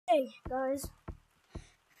Hey guys,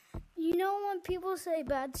 you know when people say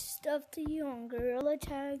bad stuff to you on Gorilla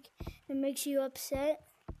Tag, it makes you upset?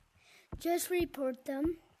 Just report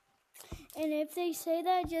them. And if they say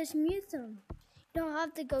that, just mute them. You don't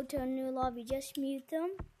have to go to a new lobby, just mute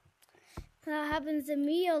them. That happens to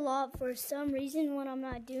me a lot for some reason when I'm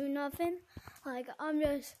not doing nothing. Like, I'm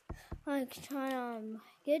just trying to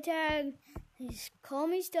get tagged, they just call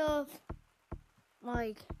me stuff.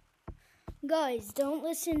 Like, guys, don't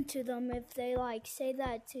listen to them if they say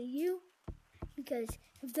that to you, because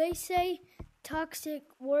if they say toxic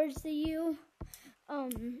words to you,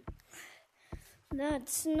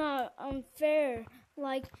 that's not unfair.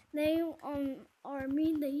 Like, they are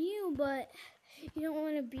mean to you, but you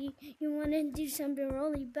want to do something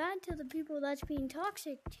really bad to the people that's being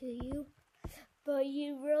toxic to you, but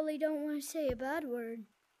you really don't want to say a bad word.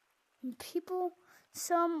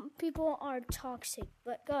 Some people are toxic,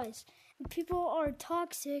 but guys, if people are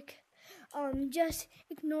toxic, just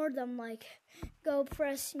ignore them. Like, go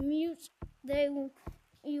press mute.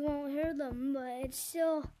 You won't hear them, but it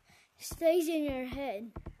still stays in your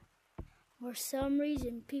head. For some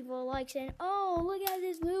reason, people like saying, "Oh, look at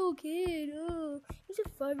this little kid. Oh, he's a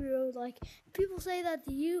 5-year-old." Like, people say that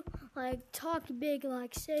to you, talk big,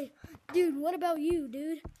 say, "Dude, what about you,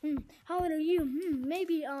 dude? How old are you?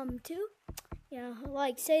 Maybe 2." Yeah,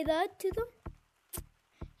 say that to them.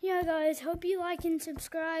 Yeah, guys, hope you like and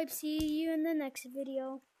subscribe. See you in the next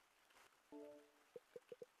video.